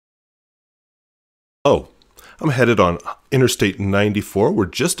Oh, I'm headed on Interstate 94. We're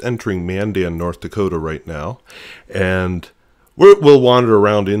just entering Mandan, North Dakota right now. And we'll wander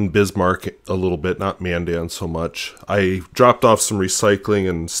around in Bismarck a little bit, not Mandan so much. I dropped off some recycling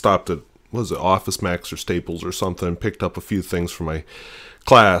and stopped at, what was it, Office Max or Staples or something, and picked up a few things for my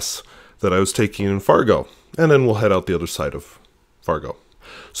class that I was taking in Fargo. And then we'll head out the other side of Fargo.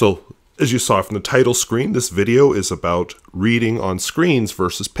 So, as you saw from the title screen, this video is about reading on screens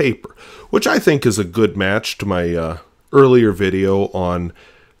versus paper, which I think is a good match to my earlier video on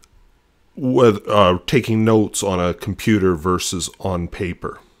taking notes on a computer versus on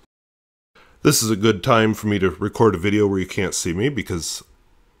paper. This is a good time for me to record a video where you can't see me because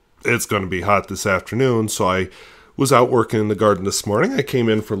it's going to be hot this afternoon, so I was out working in the garden this morning. I came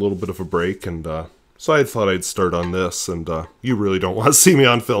in for a little bit of a break, and so I thought I'd start on this, and you really don't want to see me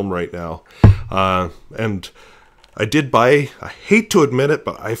on film right now. And I did buy, I hate to admit it,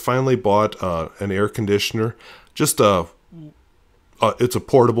 but I finally bought an air conditioner. Just it's a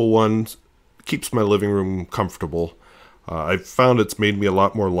portable one, keeps my living room comfortable. I found it's made me a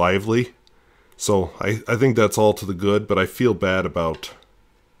lot more lively, so I think that's all to the good, but I feel bad about,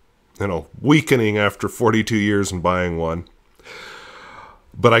 weakening after 42 years and buying one.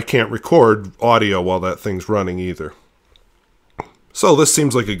 But I can't record audio while that thing's running either. So this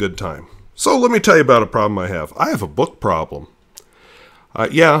seems like a good time. So let me tell you about a problem I have. I have a book problem.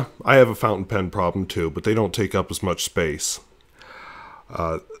 Yeah, I have a fountain pen problem too, but they don't take up as much space.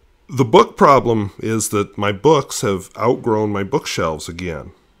 The book problem is that my books have outgrown my bookshelves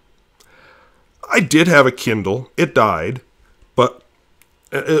again. I did have a Kindle. It died, but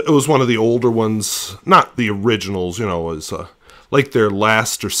it was one of the older ones, not the originals, it was like their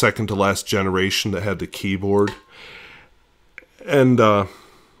last or second to last generation that had the keyboard. And I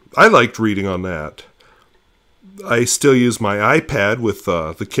liked reading on that. I still use my iPad with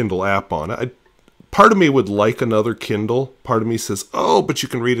the Kindle app on it. Part of me would like another Kindle. Part of me says, oh, but you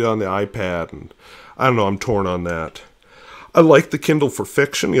can read it on the iPad. And I don't know, I'm torn on that. I like the Kindle for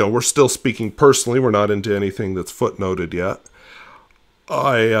fiction. We're still speaking personally. We're not into anything that's footnoted yet.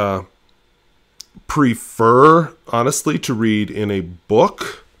 I prefer, honestly, to read in a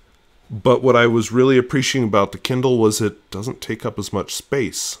book, but what I was really appreciating about the Kindle was it doesn't take up as much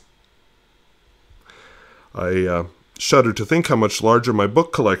space. I shudder to think how much larger my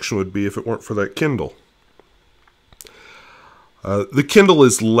book collection would be if it weren't for that Kindle. The Kindle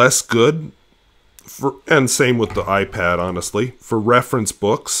is less good, and same with the iPad, honestly, for reference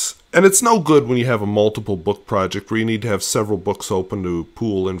books. And it's no good when you have a multiple book project where you need to have several books open to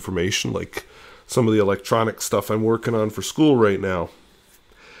pool information, like some of the electronic stuff I'm working on for school right now.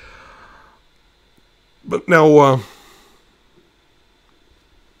 But now,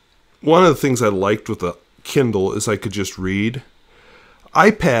 one of the things I liked with the Kindle is I could just read.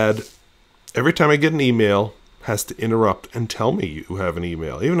 iPad, every time I get an email, has to interrupt and tell me you have an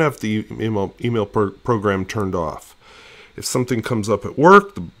email, even if the email program turned off. If something comes up at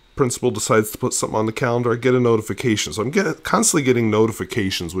work, the principal decides to put something on the calendar, I get a notification. So I'm constantly getting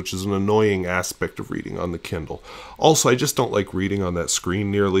notifications, which is an annoying aspect of reading on the Kindle. Also, I just don't like reading on that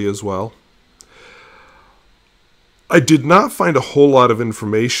screen nearly as well. I did not find a whole lot of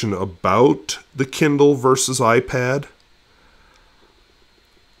information about the Kindle versus iPad.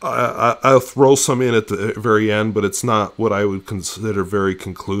 I'll throw some in at the very end, but it's not what I would consider very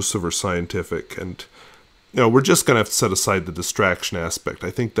conclusive or scientific. And we're just going to have to set aside the distraction aspect. I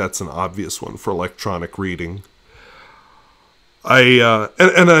think that's an obvious one for electronic reading.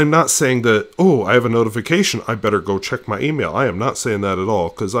 And I'm not saying that, oh, I have a notification, I better go check my email. I am not saying that at all,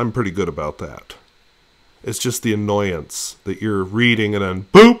 because I'm pretty good about that. It's just the annoyance that you're reading and then,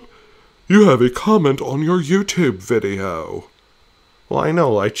 boop, you have a comment on your YouTube video. Well, I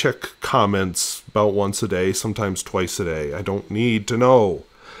know, I check comments about once a day, sometimes twice a day. I don't need to know.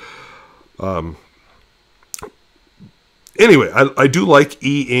 Anyway, I do like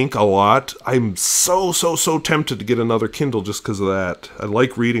e-ink a lot. I'm so tempted to get another Kindle just because of that. I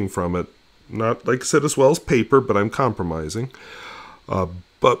like reading from it. Not, like I said, as well as paper, but I'm compromising.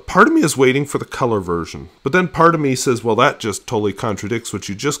 But part of me is waiting for the color version. But then part of me says, well, that just totally contradicts what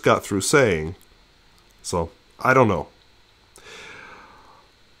you just got through saying. So, I don't know.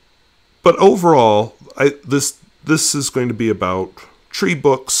 But overall, this is going to be about tree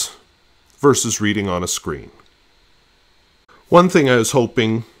books versus reading on a screen. One thing I was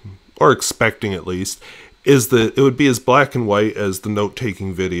hoping, or expecting at least, is that it would be as black and white as the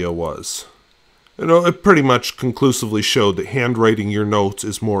note-taking video was. It pretty much conclusively showed that handwriting your notes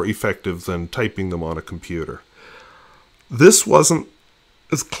is more effective than typing them on a computer. This wasn't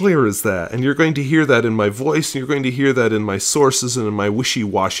as clear as that, and you're going to hear that in my voice, and you're going to hear that in my sources and in my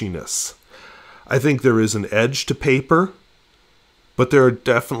wishy-washiness. I think there is an edge to paper, but there are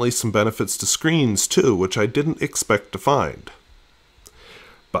definitely some benefits to screens too, which I didn't expect to find.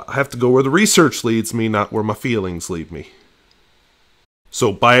 But I have to go where the research leads me, not where my feelings lead me.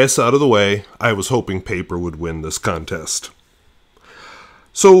 So bias out of the way, I was hoping paper would win this contest.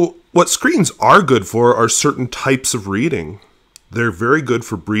 So what screens are good for are certain types of reading. They're very good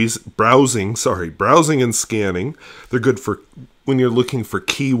for browsing and scanning. They're good for when you're looking for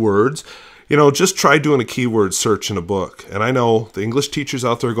keywords. You know, just try doing a keyword search in a book. And I know the English teachers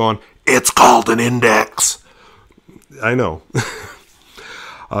out there going, it's called an index. I know.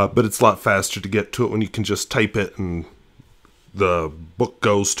 But it's a lot faster to get to it when you can just type it and the book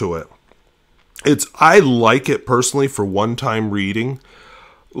goes to it. I like it personally for one-time reading,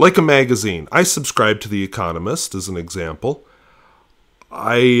 like a magazine. I subscribe to The Economist as an example.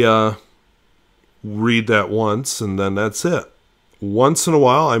 I read that once and then that's it. Once in a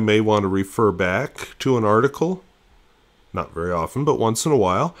while, I may want to refer back to an article. Not very often, but once in a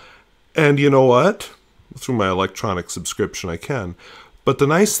while. And you know what? Through my electronic subscription, I can. But the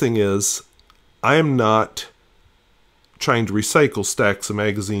nice thing is, I am not trying to recycle stacks of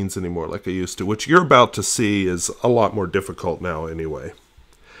magazines anymore like I used to, which you're about to see is a lot more difficult now anyway.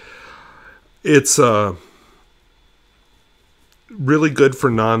 It's really good for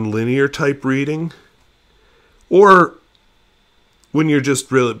non-linear type reading, or when you're just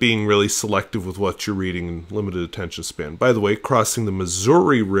being really selective with what you're reading and limited attention span. By the way, crossing the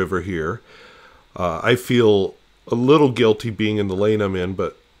Missouri River here, I feel a little guilty being in the lane I'm in,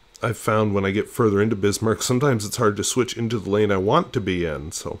 but I've found when I get further into Bismarck, sometimes it's hard to switch into the lane I want to be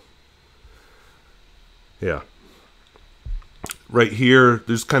in, so yeah. Right here,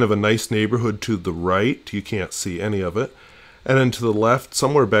 there's kind of a nice neighborhood to the right. You can't see any of it. And then to the left,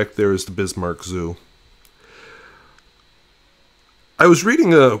 somewhere back there is the Bismarck Zoo. I was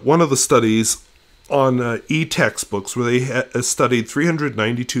reading one of the studies on e-textbooks where they studied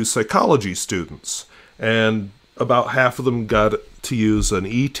 392 psychology students. And about half of them got to use an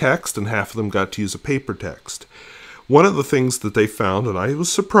e-text and half of them got to use a paper text. One of the things that they found, and I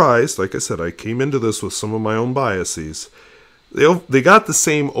was surprised, like I said, I came into this with some of my own biases, they got the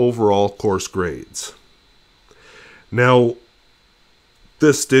same overall course grades. Now,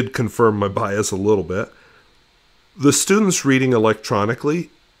 this did confirm my bias a little bit. The students reading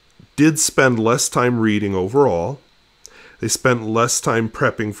electronically did spend less time reading overall. They spent less time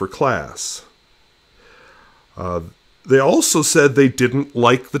prepping for class. They also said they didn't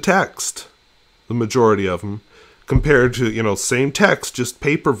like the text, the majority of them, compared to, you know, same text, just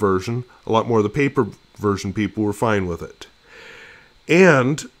paper version. A lot more of the paper version people were fine with it.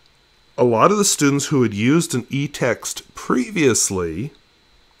 And a lot of the students who had used an e-text previously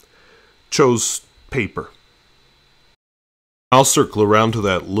chose paper. I'll circle around to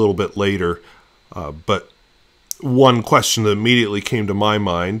that a little bit later, but one question that immediately came to my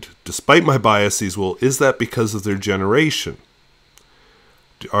mind, despite my biases, well, is that because of their generation?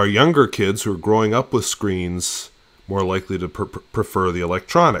 Are younger kids who are growing up with screens more likely to prefer the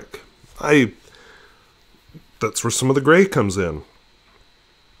electronic? That's where some of the gray comes in.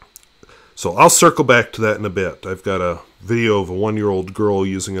 So I'll circle back to that in a bit. I've got a video of a 1-year-old girl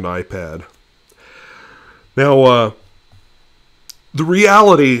using an iPad. Now, the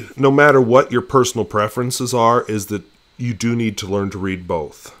reality, no matter what your personal preferences are, is that you do need to learn to read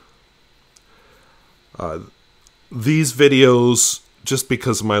both. These videos, just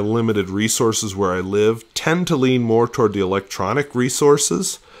because of my limited resources where I live, tend to lean more toward the electronic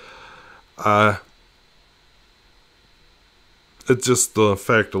resources. It's just the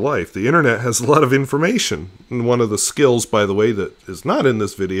fact of life. The internet has a lot of information. And one of the skills, by the way, that is not in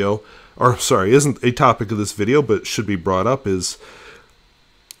this video, or sorry, isn't a topic of this video, but should be brought up, is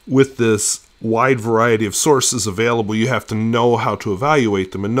with this wide variety of sources available, you have to know how to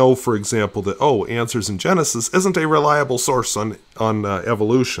evaluate them and know, for example, that, oh, Answers in Genesis isn't a reliable source on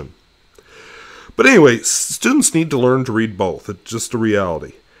evolution. But anyway, students need to learn to read both. It's just a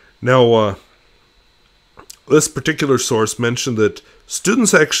reality. Now, this particular source mentioned that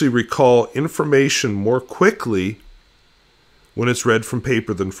students actually recall information more quickly when it's read from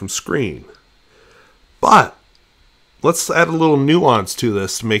paper than from screen. But let's add a little nuance to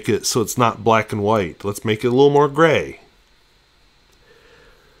this to make it so it's not black and white. Let's make it a little more gray.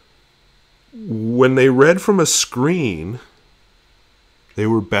 When they read from a screen, they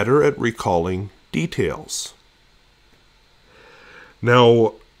were better at recalling details.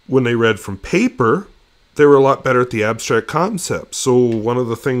 Now, when they read from paper, they were a lot better at the abstract concepts. So one of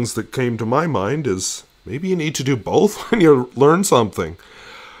the things that came to my mind is maybe you need to do both when you learn something.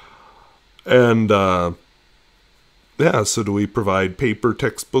 And Yeah, so do we provide paper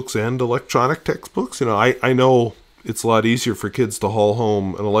textbooks and electronic textbooks? I know it's a lot easier for kids to haul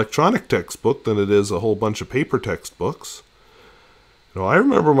home an electronic textbook than it is a whole bunch of paper textbooks. I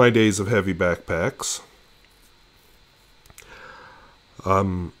remember my days of heavy backpacks.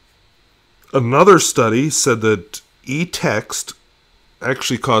 Another study said that e-text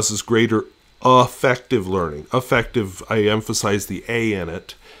actually causes greater affective learning. Affective, I emphasize the A in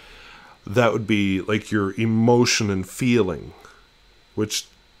it. That would be like your emotion and feeling, which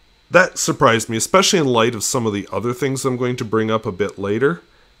that surprised me, especially in light of some of the other things I'm going to bring up a bit later.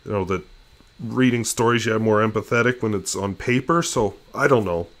 That reading stories, you have more empathetic when it's on paper, so I don't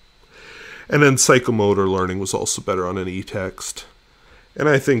know. And then psychomotor learning was also better on an e-text. And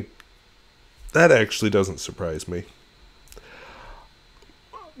I think that actually doesn't surprise me.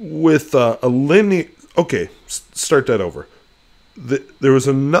 With a linear... Okay, start that over. There was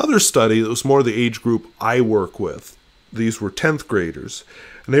another study that was more the age group I work with. These were 10th graders.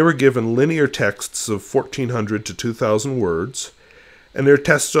 And they were given linear texts of 1,400 to 2,000 words. And they're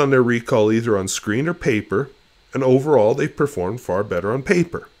tested on their recall either on screen or paper. And overall, they performed far better on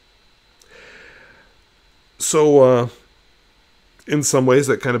paper. So, in some ways,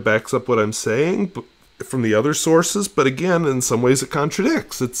 that kind of backs up what I'm saying from the other sources. But again, in some ways, it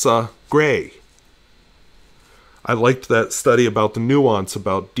contradicts. It's gray. I liked that study about the nuance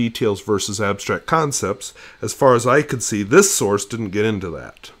about details versus abstract concepts. As far as I could see, this source didn't get into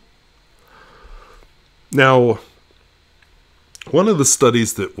that. Now, one of the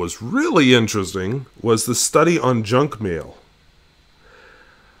studies that was really interesting was the study on junk mail.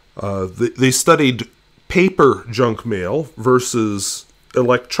 They studied paper junk mail versus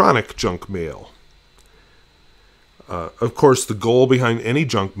electronic junk mail. Of course, the goal behind any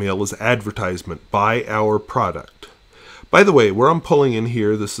junk mail is advertisement. Buy our product. By the way, where I'm pulling in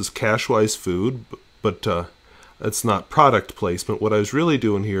here, this is Cashwise Food, but it's not product placement. What I was really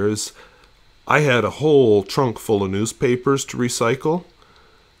doing here is I had a whole trunk full of newspapers to recycle,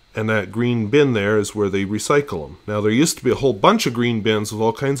 and that green bin there is where they recycle them. Now, there used to be a whole bunch of green bins with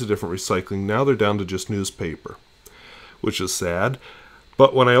all kinds of different recycling. Now they're down to just newspaper, which is sad.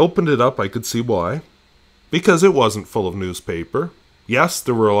 But when I opened it up, I could see why. Because it wasn't full of newspaper. Yes,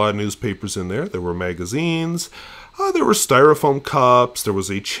 there were a lot of newspapers in there. There were magazines. There were styrofoam cups. There was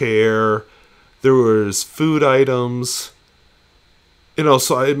a chair. There was food items.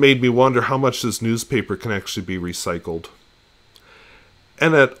 So it made me wonder how much this newspaper can actually be recycled.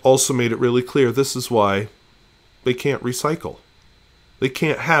 And that also made it really clear this is why they can't recycle. They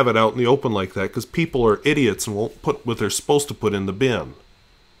can't have it out in the open like that because people are idiots and won't put what they're supposed to put in the bin.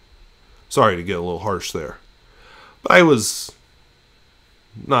 Sorry to get a little harsh there. But I was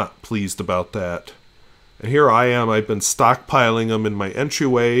not pleased about that. And here I am, I've been stockpiling them in my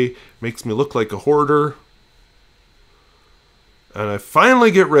entryway. Makes me look like a hoarder. And I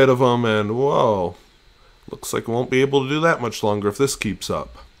finally get rid of them and whoa. Looks like I won't be able to do that much longer if this keeps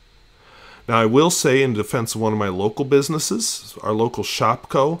up. Now I will say in defense of one of my local businesses, our local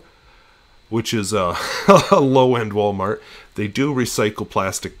Shopco, which is a low-end Walmart, they do recycle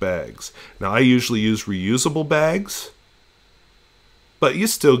plastic bags. Now, I usually use reusable bags, but you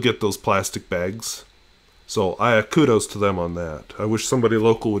still get those plastic bags. So, kudos to them on that. I wish somebody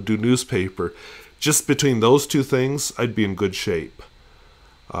local would do newspaper. Just between those two things, I'd be in good shape.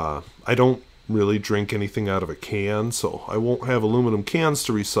 I don't really drink anything out of a can, so I won't have aluminum cans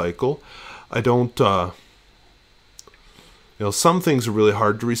to recycle. I don't... some things are really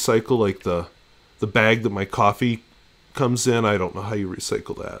hard to recycle, like the bag that my coffee comes in. I don't know how you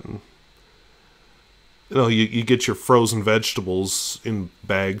recycle that. And, you get your frozen vegetables in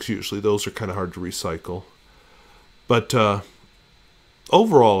bags, usually. Those are kind of hard to recycle. But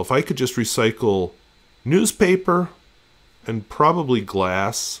overall, if I could just recycle newspaper and probably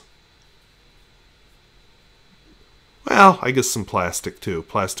glass, well, I guess some plastic too.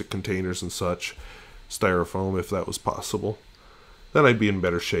 Plastic containers and such. Styrofoam, if that was possible. Then I'd be in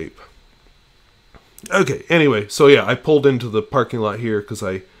better shape. Okay, anyway, so yeah, I pulled into the parking lot here because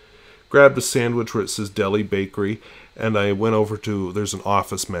I grabbed a sandwich where it says Deli Bakery, and I went over to, there's an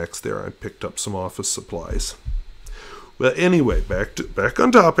Office Max there. I picked up some office supplies. Well, anyway, back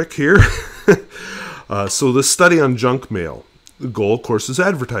on topic here. So this study on junk mail, the goal, of course, is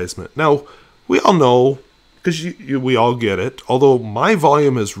advertisement. Now, we all know, because we all get it, although my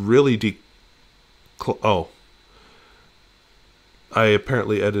volume has really I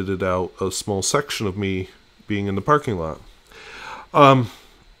apparently edited out a small section of me being in the parking lot.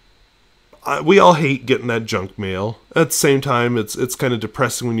 We all hate getting that junk mail. At the same time, it's kind of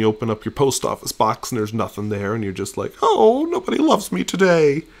depressing when you open up your post office box and there's nothing there, and you're just like, oh, nobody loves me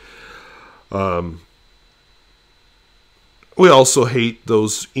today. We also hate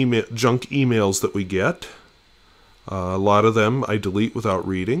those junk emails that we get. A lot of them I delete without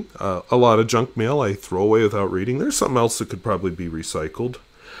reading. A lot of junk mail I throw away without reading. There's something else that could probably be recycled.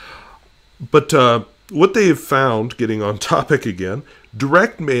 But what they have found, getting on topic again,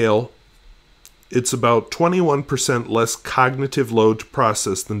 direct mail, it's about 21% less cognitive load to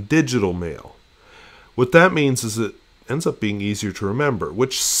process than digital mail. What that means is it ends up being easier to remember,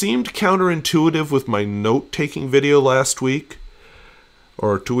 which seemed counterintuitive with my note-taking video last week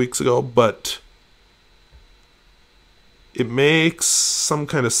or 2 weeks ago, but it makes some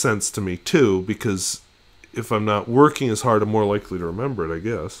kind of sense to me too, because if I'm not working as hard, I'm more likely to remember it, I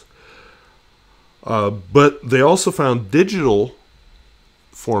guess. But they also found digital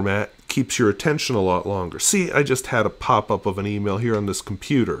format keeps your attention a lot longer. See, I just had a pop-up of an email here on this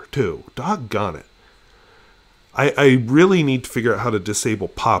computer too. Doggone it. I really need to figure out how to disable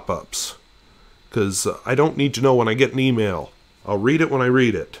pop-ups, because I don't need to know when I get an email. I'll read it when I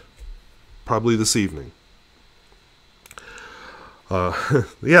read it. Probably this evening.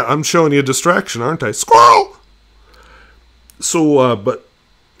 Yeah, I'm showing you a distraction, aren't I? Squirrel! So, but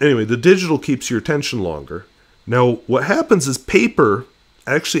anyway, the digital keeps your attention longer. Now, what happens is paper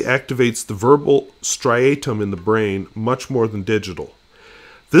actually activates the verbal striatum in the brain much more than digital.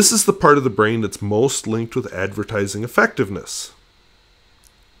 This is the part of the brain that's most linked with advertising effectiveness.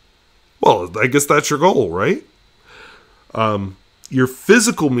 Well, I guess that's your goal, right? Your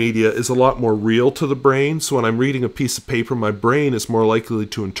physical media is a lot more real to the brain, so when I'm reading a piece of paper, my brain is more likely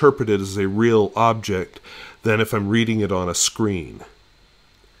to interpret it as a real object than if I'm reading it on a screen.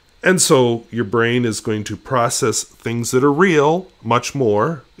 And so your brain is going to process things that are real much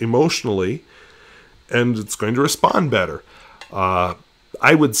more emotionally, and it's going to respond better.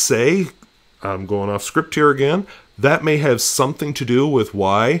 I would say, I'm going off script here again, that may have something to do with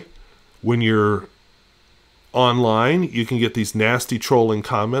why when you're online you can get these nasty trolling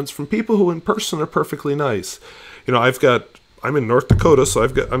comments from people who in person are perfectly nice. You know, I'm in North Dakota, so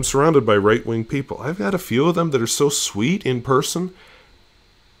I'm surrounded by right-wing people. I've got a few of them that are so sweet in person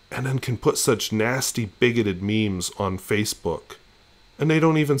and then can put such nasty bigoted memes on Facebook and they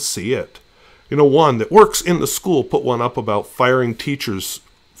don't even see it. You know, one that works in the school put one up about firing teachers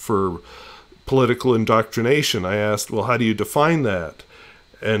for political indoctrination. I asked, well, how do you define that?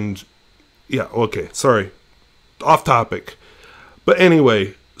 And yeah, okay, sorry, off topic. But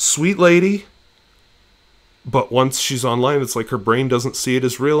anyway, sweet lady, but once she's online, it's like her brain doesn't see it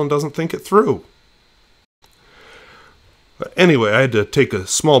as real and doesn't think it through. Anyway, I had to take a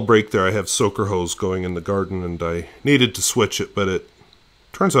small break there. I have soaker hose going in the garden and I needed to switch it, but it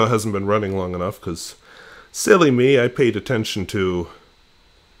turns out it hasn't been running long enough because, silly me, I paid attention to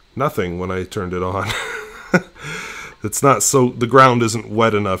nothing when I turned it on. It's not so, the ground isn't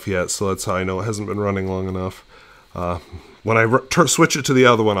wet enough yet, so that's how I know it hasn't been running long enough. When I switch it to the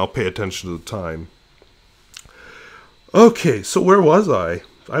other one, I'll pay attention to the time. Okay, so where was I?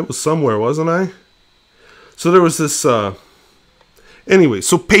 I was somewhere, wasn't I? So there was this, anyway,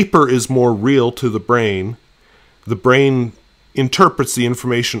 so paper is more real to the brain. The brain interprets the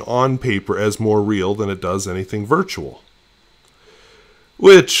information on paper as more real than it does anything virtual.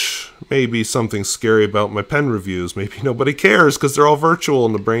 Which may be something scary about my pen reviews. Maybe nobody cares because they're all virtual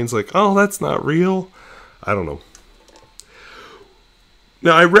and the brain's like, oh, that's not real. I don't know.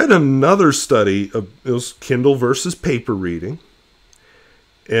 Now, I read another study of it was Kindle versus paper reading.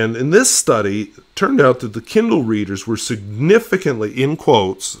 And in this study, it turned out that the Kindle readers were significantly, in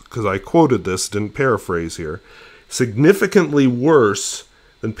quotes, because I quoted this, didn't paraphrase here, significantly worse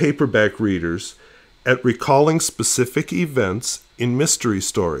than paperback readers at recalling specific events in mystery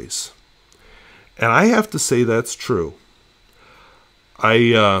stories. And I have to say that's true.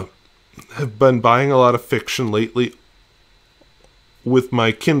 I have been buying a lot of fiction lately with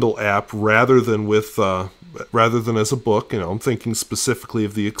my Kindle app rather than as a book. You know, I'm thinking specifically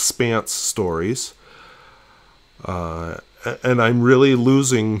of the Expanse stories. And I'm really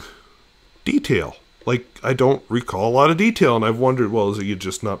losing detail. Like, I don't recall a lot of detail, and I've wondered, well, is it you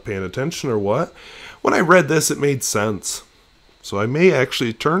just not paying attention or what? When I read this, it made the So I may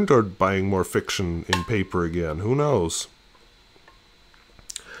actually turn toward buying more fiction in paper again. Who knows?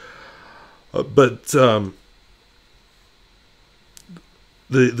 The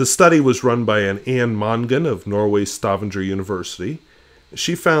study was run by an Anne Mongan of Norway's Stavanger University.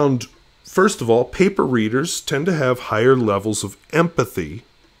 She found, first of all, paper readers tend to have higher levels of empathy.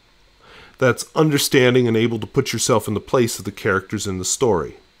 That's understanding and able to put yourself in the place of the characters in the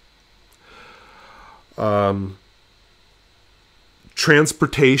story.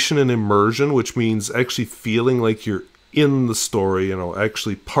 Transportation and immersion, which means actually feeling like you're in the story, you know,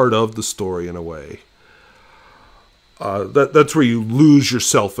 actually part of the story in a way. That's where you lose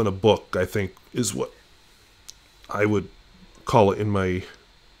yourself in a book, I think, is what I would call it in my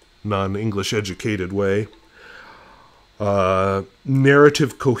non-English educated way.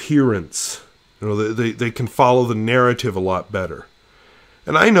 Narrative coherence. You know, they can follow the narrative a lot better.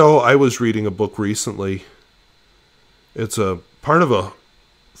 And I know I was reading a book recently. It's a part of a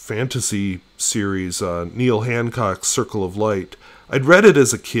fantasy series, Neil Hancock's Circle of Light. I'd read it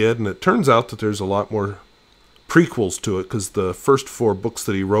as a kid, and it turns out that there's a lot more prequels to it, because the first 4 books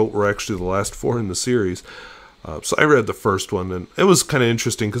that he wrote were actually the last 4 in the series. So I read the first one, and it was kind of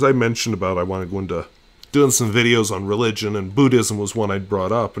interesting, because I mentioned about I want to go into doing some videos on religion, and Buddhism was one I'd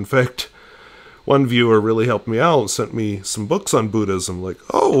brought up. In fact, one viewer really helped me out and sent me some books on Buddhism, like,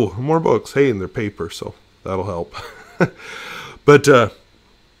 oh, more books, hey, and they're paper, so that'll help. But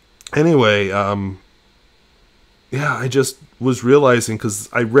anyway, yeah, I just was realizing, because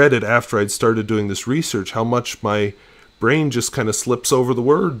I read it after I'd started doing this research, how much my brain just kind of slips over the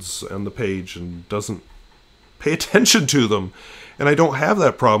words on the page and doesn't pay attention to them. And I don't have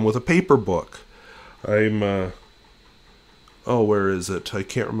that problem with a paper book. I'm, oh, where is it? I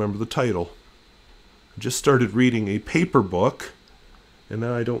can't remember the title. I just started reading a paper book, and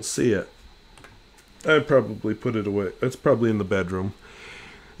now I don't see it. I probably put it away. It's probably in the bedroom.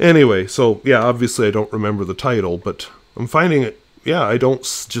 Anyway, so, yeah, obviously I don't remember the title, but I'm finding it, yeah, I don't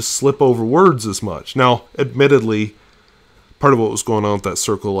just slip over words as much. Now, admittedly, part of what was going on with that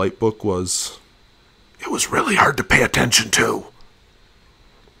Circle of Light book was it was really hard to pay attention to.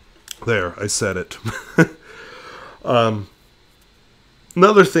 There, I said it.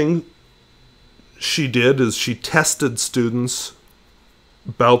 Another thing she did is she tested students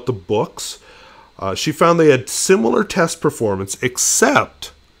about the books. She found they had similar test performance,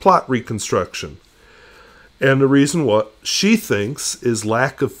 except plot reconstruction. And the reason what she thinks is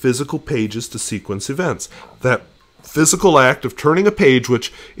lack of physical pages to sequence events. That physical act of turning a page,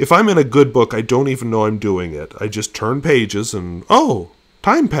 which if I'm in a good book, I don't even know I'm doing it. I just turn pages and, oh,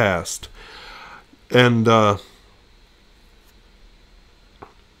 time passed. And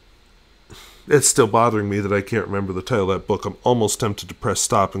it's still bothering me that I can't remember the title of that book. I'm almost tempted to press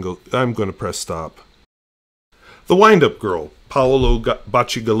stop and go, I'm going to press stop. The Wind-Up Girl, Paolo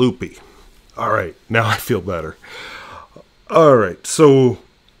Bacigalupi. All right, now I feel better. All right, so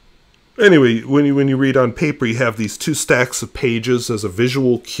anyway, when you read on paper, you have these 2 stacks of pages as a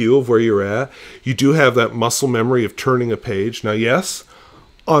visual cue of where you're at. You do have that muscle memory of turning a page. Now, yes,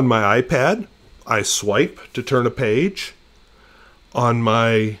 on my iPad, I swipe to turn a page. On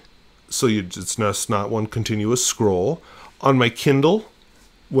my, so it's not one continuous scroll. On my Kindle,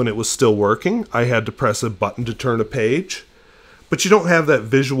 when it was still working, I had to press a button to turn a page. But you don't have that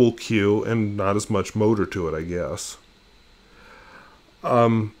visual cue and not as much motor to it, I guess.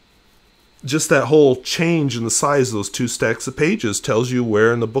 Just that whole change in the size of those 2 stacks of pages tells you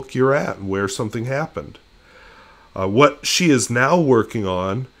where in the book you're at and where something happened. What she is now working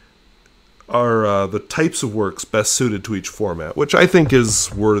on are the types of works best suited to each format, which I think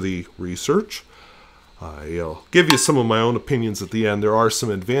is worthy research. I'll give you some of my own opinions at the end. There are some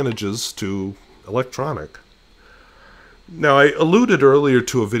advantages to electronic. Now, I alluded earlier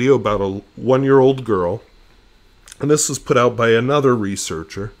to a video about a 1-year-old girl, and this was put out by another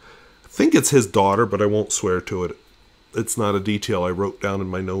researcher. I think it's his daughter, but I won't swear to it. It's not a detail I wrote down in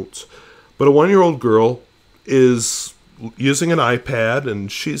my notes. But a 1-year-old girl is using an iPad,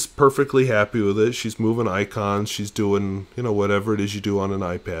 and she's perfectly happy with it. She's moving icons. She's doing, you know, whatever it is you do on an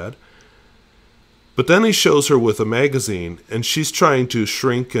iPad. But then he shows her with a magazine, and she's trying to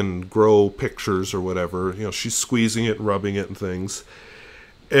shrink and grow pictures or whatever. You know, she's squeezing it and rubbing it and things.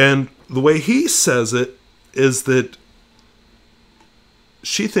 And the way he says it is that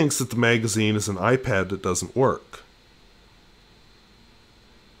she thinks that the magazine is an iPad that doesn't work.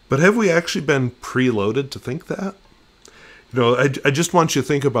 But have we actually been preloaded to think that? You know, I just want you to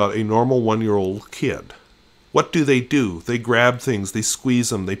think about a normal 1-year-old kid. What do? They grab things, they squeeze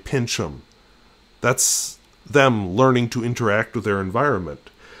them, they pinch them. That's them learning to interact with their environment.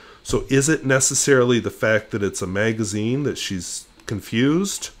 So is it necessarily the fact that it's a magazine that she's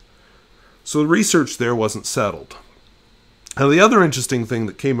confused? So the research there wasn't settled. Now, the other interesting thing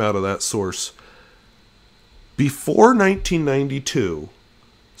that came out of that source, before 1992,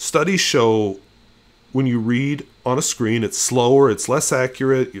 studies show when you read on a screen, it's slower, it's less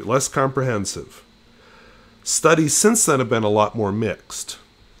accurate, you're less comprehensive. Studies since then have been a lot more mixed.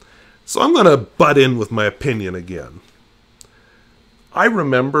 So I'm going to butt in with my opinion again. I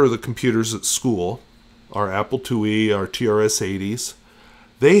remember the computers at school, our Apple IIe, our TRS-80s.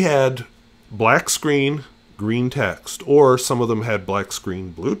 They had black screen, green text, or some of them had black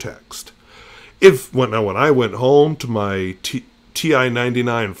screen, blue text. When I went home to my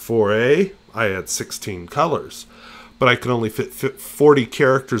TI-99 4A, I had 16 colors, but I could only fit 40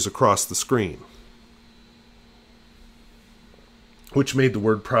 characters across the screen, which made the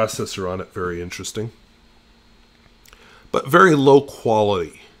word processor on it very interesting. But very low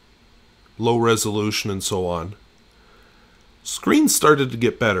quality, low resolution, and so on. Screens started to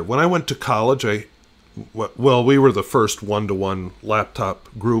get better. When I went to college, we were the first one-to-one laptop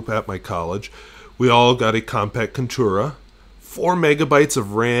group at my college. We all got a compact Contura, 4 megabytes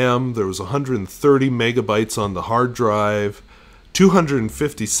of RAM, there was 130 megabytes on the hard drive,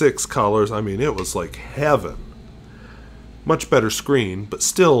 256 colors. I mean, it was like heaven. Much better screen, but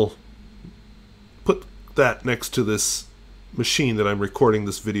still, put that next to this machine that I'm recording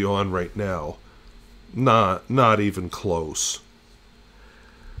this video on right now. Not even close.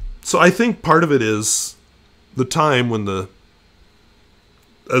 So I think part of it is the time when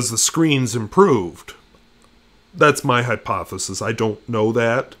as the screens improved. That's my hypothesis. I don't know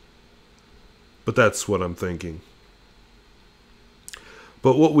that, but that's what I'm thinking.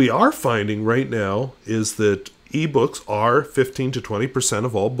 But what we are finding right now is that ebooks are 15 to 20%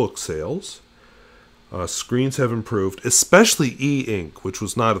 of all book sales. Screens have improved, especially e-ink, which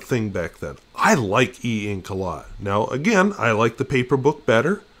was not a thing back then. I like e-ink a lot. Now, again, I like the paper book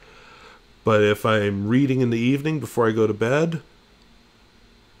better, but if I'm reading in the evening before I go to bed,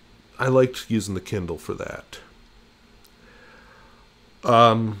 I liked using the Kindle for that.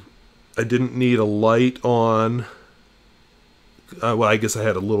 I didn't need a light on. Well, I guess I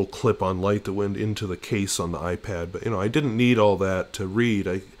had a little clip-on light that went into the case on the iPad, but I didn't need all that to read.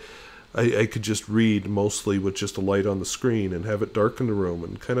 I could just read mostly with just a light on the screen and have it darken the room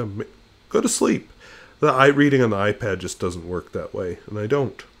and kind of go to sleep. The reading on the iPad just doesn't work that way, and I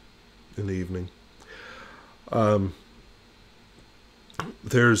don't in the evening.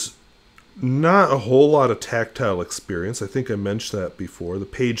 There's not a whole lot of tactile experience. I think I mentioned that before. The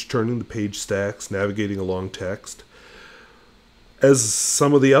page turning, the page stacks, navigating along text. As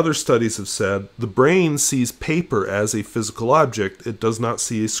some of the other studies have said, the brain sees paper as a physical object. It does not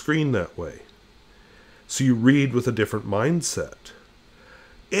see a screen that way. So you read with a different mindset.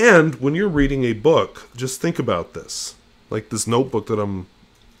 And when you're reading a book, just think about this. Like this notebook that I'm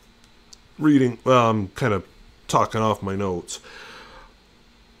reading, I'm kind of talking off my notes.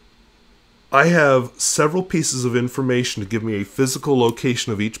 I have several pieces of information to give me a physical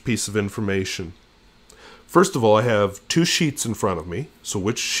location of each piece of information. First of all, I have 2 sheets in front of me, so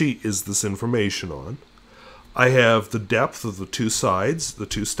which sheet is this information on? I have the depth of the 2 sides, the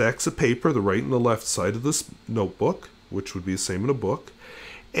 2 stacks of paper, the right and the left side of this notebook, which would be the same in a book,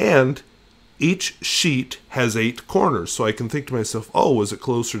 and each sheet has 8 corners, so I can think to myself, oh, was it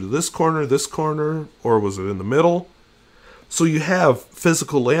closer to this corner, or was it in the middle? So you have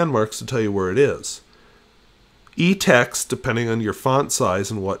physical landmarks to tell you where it is. E-text, depending on your font size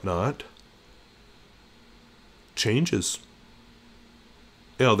and whatnot, changes.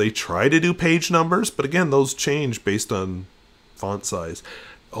 They try to do page numbers, but again, those change based on font size.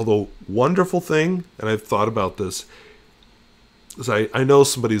 Although, wonderful thing, and I've thought about this, is I know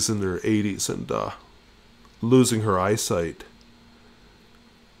somebody's in their 80s and losing her eyesight.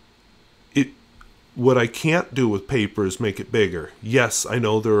 What I can't do with paper is make it bigger. Yes, I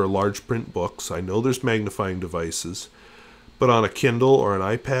know there are large print books. I know there's magnifying devices. But on a Kindle or an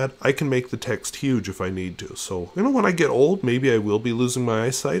iPad, I can make the text huge if I need to. So, when I get old, maybe I will be losing my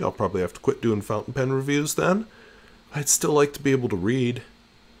eyesight. I'll probably have to quit doing fountain pen reviews then. I'd still like to be able to read.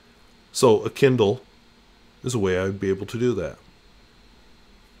 So, a Kindle is a way I would be able to do that.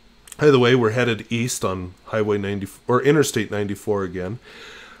 By the way, we're headed east on Highway 94 or Interstate 94 again.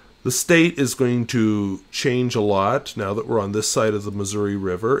 The state is going to change a lot now that we're on this side of the Missouri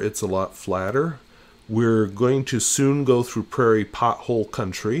River. It's a lot flatter. We're going to soon go through prairie pothole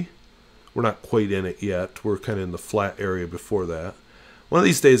country. We're not quite in it yet. We're kind of in the flat area before that. One of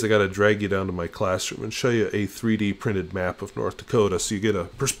these days I got to drag you down to my classroom and show you a 3D printed map of North Dakota so you get a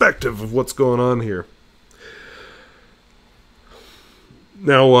perspective of what's going on here.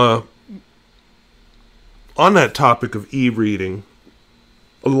 Now, on that topic of e-reading,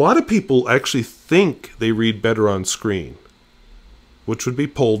 a lot of people actually think they read better on screen, which would be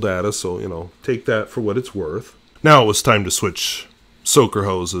poll data, so, take that for what it's worth. Now it was time to switch soaker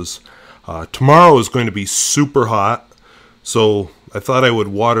hoses. Tomorrow is going to be super hot, so I thought I would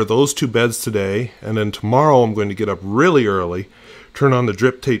water those 2 beds today, and then tomorrow I'm going to get up really early, turn on the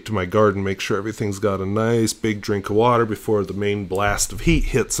drip tape to my garden, make sure everything's got a nice big drink of water before the main blast of heat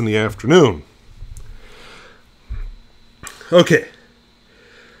hits in the afternoon. Okay.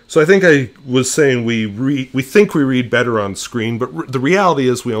 So I think I was saying we think we read better on screen, but the reality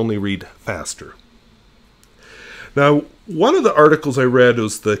is we only read faster. Now, one of the articles I read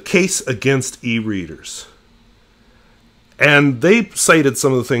was the case against e-readers. And they cited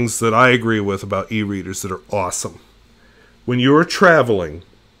some of the things that I agree with about e-readers that are awesome. When you're traveling,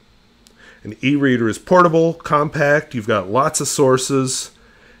 an e-reader is portable, compact, you've got lots of sources,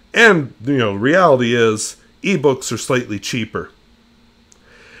 and, the reality is, e-books are slightly cheaper.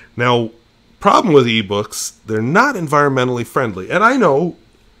 Now, problem with e-books, they're not environmentally friendly. And I know,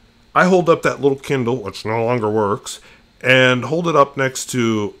 I hold up that little Kindle, which no longer works, and hold it up next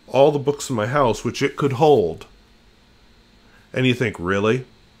to all the books in my house, which it could hold. And you think, really?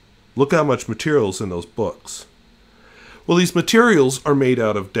 Look how much material's in those books. Well, these materials are made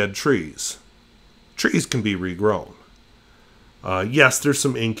out of dead trees. Trees can be regrown. Yes, there's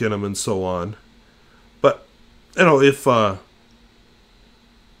some ink in them and so on. But, if,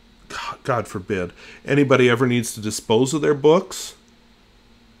 God forbid, anybody ever needs to dispose of their books,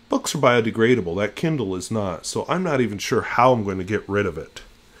 books are biodegradable. That Kindle is not. So I'm not even sure how I'm going to get rid of it.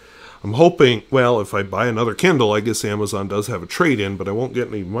 I'm hoping, well, if I buy another Kindle, I guess Amazon does have a trade-in, but I won't get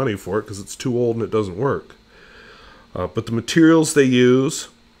any money for it because it's too old and it doesn't work. But the materials they use,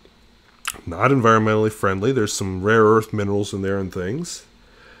 not environmentally friendly. There's some rare earth minerals in there and things.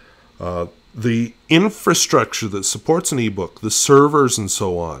 The infrastructure that supports an ebook, the servers and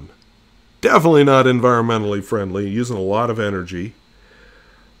so on, definitely not environmentally friendly, using a lot of energy.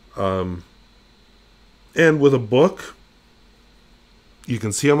 And with a book, you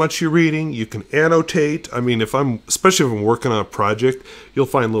can see how much you're reading. You can annotate. I mean, especially if I'm working on a project, you'll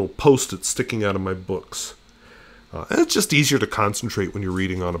find little post-its sticking out of my books. And it's just easier to concentrate when you're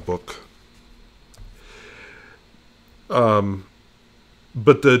reading on a book. But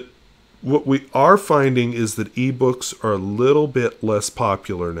what we are finding is that ebooks are a little bit less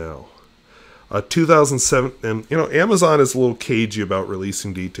popular now. 2007, and Amazon is a little cagey about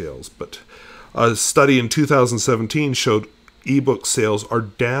releasing details, but a study in 2017 showed ebook sales are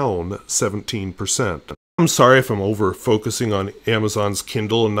down 17%. I'm sorry if I'm over-focusing on Amazon's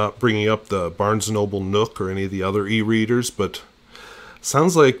Kindle and not bringing up the Barnes & Noble Nook or any of the other e-readers, but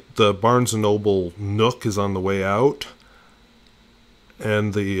sounds like the Barnes & Noble Nook is on the way out,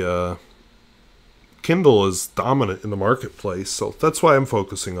 and the Kindle is dominant in the marketplace, so that's why I'm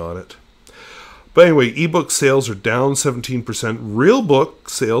focusing on it. But anyway, ebook sales are down 17%. Real book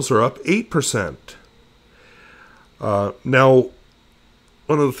sales are up 8%. Now,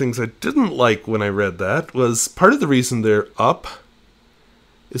 one of the things I didn't like when I read that was part of the reason they're up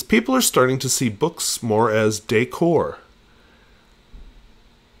is people are starting to see books more as decor.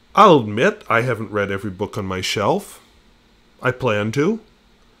 I'll admit I haven't read every book on my shelf. I plan to.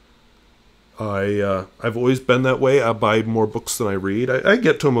 I've always been that way. I buy more books than I read. I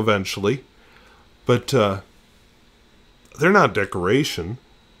get to them eventually. But they're not decoration.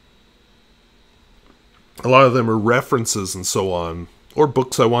 A lot of them are references and so on, or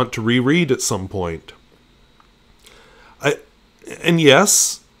books I want to reread at some point. And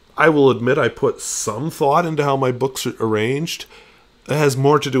yes, I will admit I put some thought into how my books are arranged. It has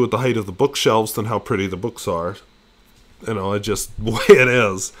more to do with the height of the bookshelves than how pretty the books are. It's just the way it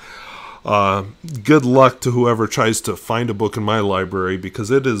is. Good luck to whoever tries to find a book in my library,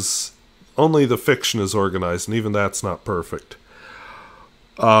 because it is... only the fiction is organized, and even that's not perfect.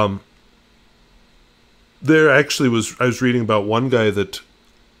 There actually I was reading about one guy that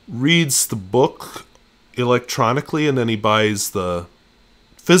reads the book electronically, and then he buys the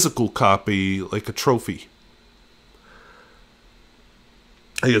physical copy like a trophy.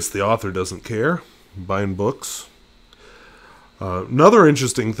 I guess the author doesn't care. Buying books. Another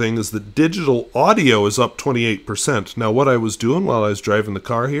interesting thing is that digital audio is up 28%. Now, what I was doing while I was driving the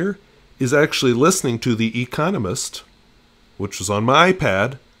car here is actually listening to The Economist, which was on my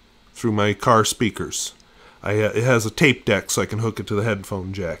iPad, through my car speakers. It has a tape deck so I can hook it to the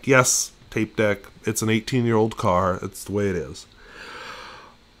headphone jack. Yes, tape deck. It's an 18-year-old car. It's the way it is.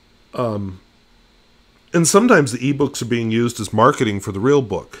 And sometimes the ebooks are being used as marketing for the real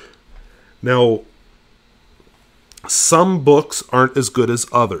book. Now, some books aren't as good as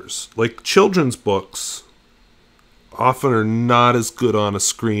others. Like children's books often are not as good on a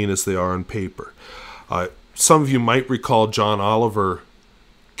screen as they are on paper. Some of you might recall John Oliver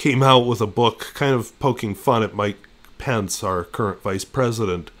came out with a book kind of poking fun at Mike Pence, our current vice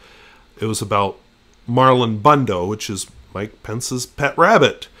president. It was about Marlon Bundo, which is Mike Pence's pet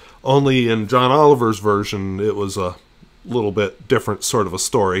rabbit. Only in John Oliver's version, it was a little bit different sort of a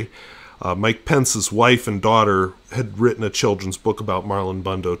story. Mike Pence's wife and daughter had written a children's book about Marlon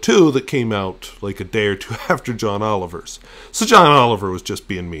Bundo too that came out like a day or two after John Oliver's. So John Oliver was just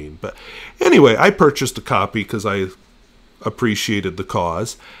being mean. But anyway, I purchased a copy because I appreciated the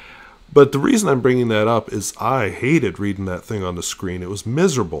cause. But the reason I'm bringing that up is I hated reading that thing on the screen. It was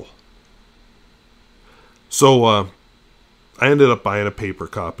miserable. So I ended up buying a paper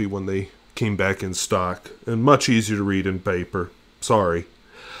copy when they came back in stock. And much easier to read in paper. Sorry.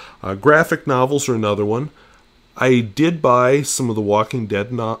 Graphic novels are another one. I did buy some of the Walking Dead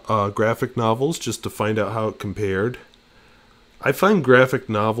graphic novels just to find out how it compared. I find graphic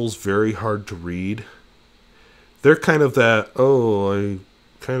novels very hard to read. They're kind of that, oh, I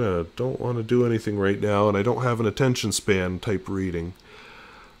kind of don't want to do anything right now and I don't have an attention span type reading.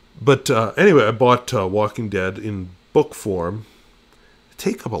 But anyway, I bought Walking Dead in book form. They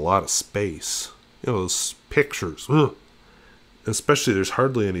take up a lot of space. You know, those pictures. Ugh. Especially there's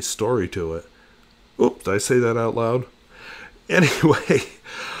hardly any story to it. Oops, did I say that out loud? Anyway,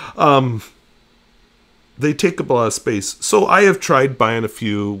 they take up a lot of space. So I have tried buying a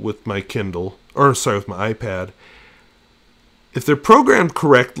few with my Kindle, or sorry, with my iPad. If they're programmed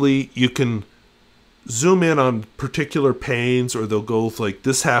correctly, you can zoom in on particular panes, or they'll go with like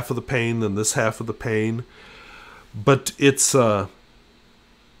this half of the pane, then this half of the pane. But it's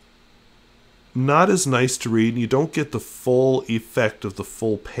not as nice to read, and you don't get the full effect of the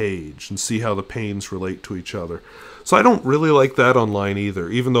full page and see how the panes relate to each other. So I don't really like that online either,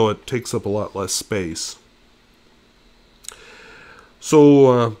 even though it takes up a lot less space.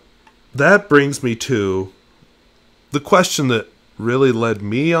 So that brings me to the question that really led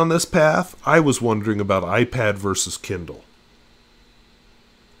me on this path. I was wondering about iPad versus Kindle.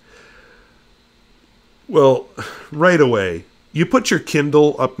 Well, right away, you put your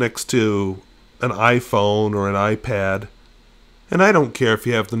Kindle up next to an iPhone or an iPad, and I don't care if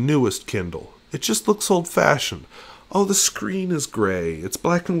you have the newest Kindle. It just looks old-fashioned. Oh, the screen is gray. It's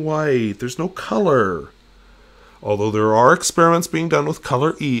black and white. There's no color. Although there are experiments being done with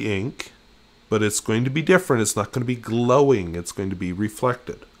color e-ink, but it's going to be different. It's not going to be glowing. It's going to be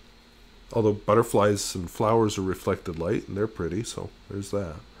reflected. Although butterflies and flowers are reflected light, and they're pretty, so there's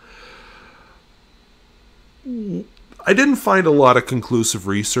that. I didn't find a lot of conclusive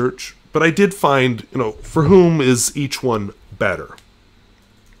research, but I did find, for whom is each one better.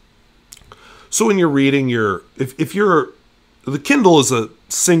 So when you're reading the Kindle is a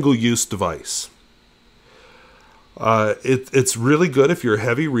single-use device. It's really good if you're a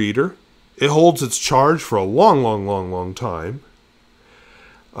heavy reader. It holds its charge for a long time.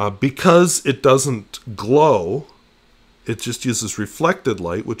 Because it doesn't glow, it just uses reflected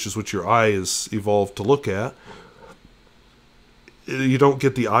light, which is what your eye is evolved to look at. You don't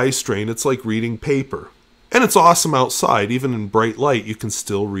get the eye strain. It's like reading paper. And it's awesome outside. Even in bright light, you can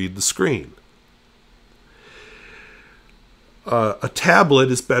still read the screen. A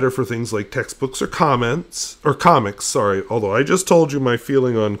tablet is better for things like textbooks or comics, although I just told you my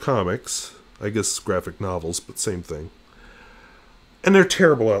feeling on comics. I guess graphic novels, but same thing. And they're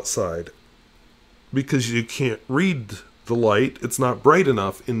terrible outside because you can't read the light. It's not bright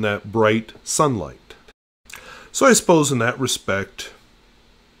enough in that bright sunlight. So I suppose in that respect,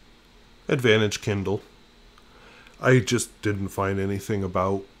 advantage Kindle. I just didn't find anything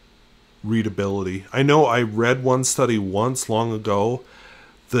about readability. I know I read one study once long ago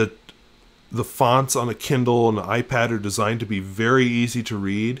that the fonts on a Kindle and an iPad are designed to be very easy to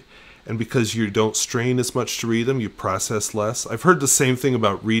read, and because you don't strain as much to read them, you process less. I've heard the same thing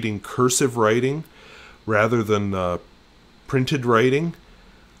about reading cursive writing rather than printed writing.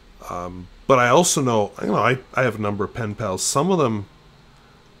 But I also know, I have a number of pen pals. Some of them,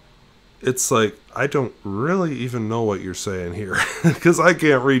 it's like, I don't really even know what you're saying here because I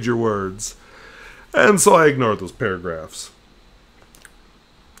can't read your words. And so I ignore those paragraphs.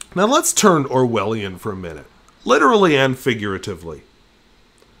 Now let's turn Orwellian for a minute, literally and figuratively.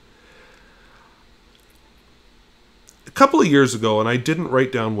 A couple of years ago, and I didn't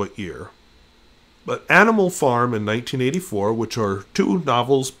write down what year, but Animal Farm in 1984, which are two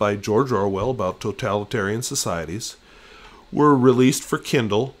novels by George Orwell about totalitarian societies, were released for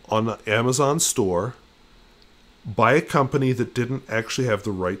Kindle on the Amazon store by a company that didn't actually have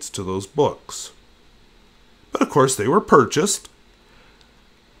the rights to those books. But of course they were purchased.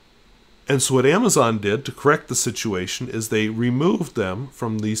 And so what Amazon did to correct the situation is they removed them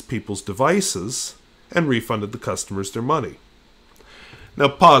from these people's devices and refunded the customers their money. Now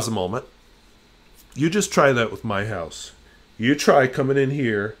pause a moment. You just try that with my house. You try coming in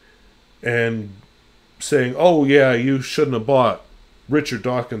here and saying, oh yeah, you shouldn't have bought Richard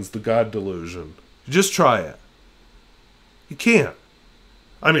Dawkins' The God Delusion. Just try it. You can't.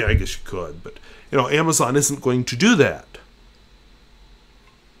 I mean, I guess you could, but, Amazon isn't going to do that.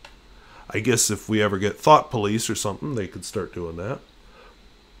 I guess if we ever get thought police or something, they could start doing that.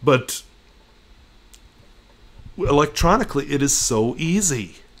 But electronically, it is so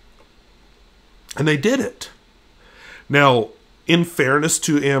easy. And they did it. Now, in fairness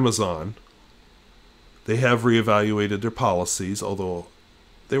to Amazon, they have reevaluated their policies, although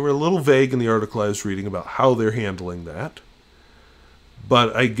they were a little vague in the article I was reading about how they're handling that.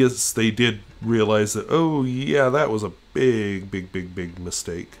 But I guess they did realize that, oh yeah, that was a big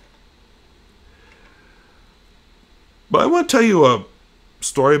mistake. But I want to tell you a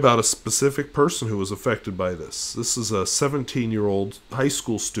story about a specific person who was affected by this. This is a 17-year-old high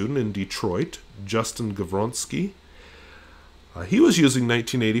school student in Detroit, Justin Gavronsky. He was using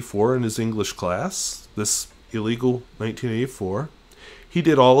 1984 in his English class, this illegal 1984. He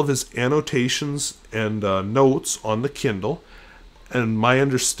did all of his annotations and notes on the Kindle. And my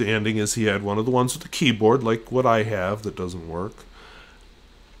understanding is he had one of the ones with the keyboard, like what I have, that doesn't work.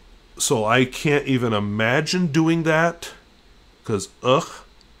 So I can't even imagine doing that, because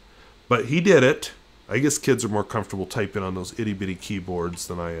but he did it. I guess kids are more comfortable typing on those itty-bitty keyboards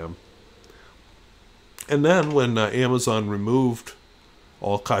than I am. And then when Amazon removed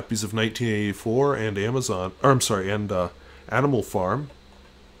all copies of 1984 and Animal Farm,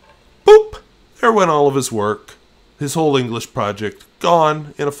 boop, there went all of his work. His whole English project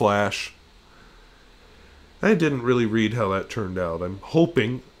gone in a flash. I didn't really read how that turned out. I'm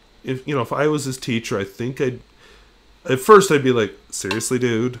hoping, if I was his teacher, I think at first I'd be like, seriously,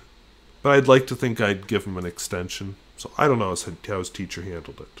 dude? But I'd like to think I'd give him an extension. So I don't know how his teacher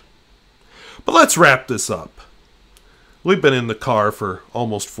handled it. But let's wrap this up. We've been in the car for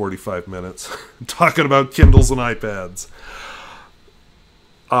almost 45 minutes talking about Kindles and iPads.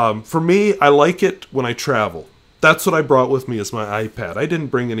 For me, I like it when I travel. That's what I brought with me as my iPad. I didn't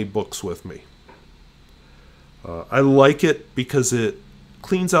bring any books with me. I like it because it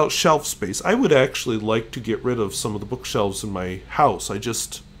cleans out shelf space. I would actually like to get rid of some of the bookshelves in my house. I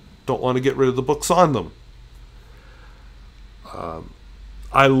just don't want to get rid of the books on them.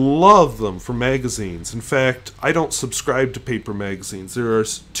 I love them for magazines. In fact, I don't subscribe to paper magazines. There are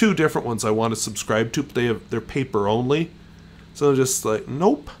two different ones I want to subscribe to, but they're paper only. So I'm just like,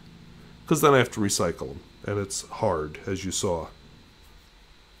 nope. Because then I have to recycle them. And it's hard, as you saw.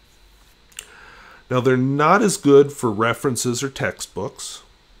 Now, they're not as good for references or textbooks.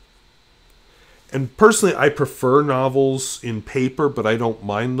 And personally, I prefer novels in paper, but I don't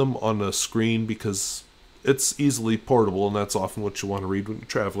mind them on a screen because it's easily portable, and that's often what you want to read when you're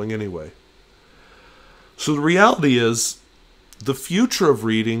traveling anyway. So the reality is, the future of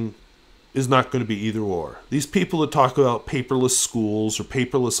reading is not going to be either or. These people that talk about paperless schools or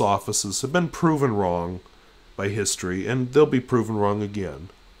paperless offices have been proven wrong by history, and they'll be proven wrong again.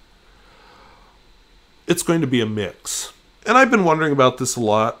 It's going to be a mix. And I've been wondering about this a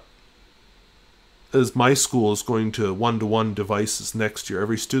lot, as my school is going to one-to-one devices next year.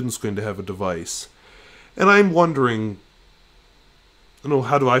 Every student's going to have a device. And I'm wondering,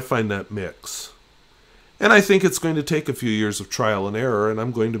 how do I find that mix? And I think it's going to take a few years of trial and error, and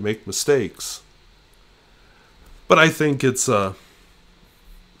I'm going to make mistakes. But I think it's a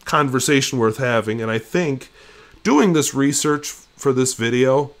conversation worth having, and I think doing this research for this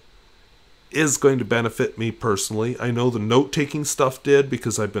video is going to benefit me personally. I know the note-taking stuff did,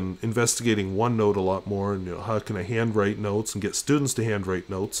 because I've been investigating OneNote a lot more, and how can I handwrite notes and get students to handwrite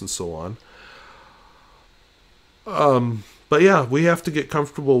notes and so on. But yeah, we have to get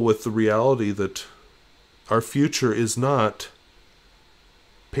comfortable with the reality that our future is not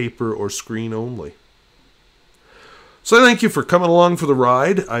paper or screen only. So I thank you for coming along for the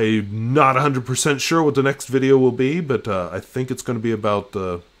ride. I'm not 100% sure what the next video will be, but I think it's going to be about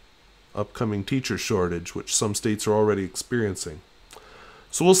the upcoming teacher shortage, which some states are already experiencing.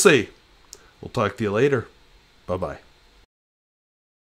 So we'll see. We'll talk to you later. Bye-bye.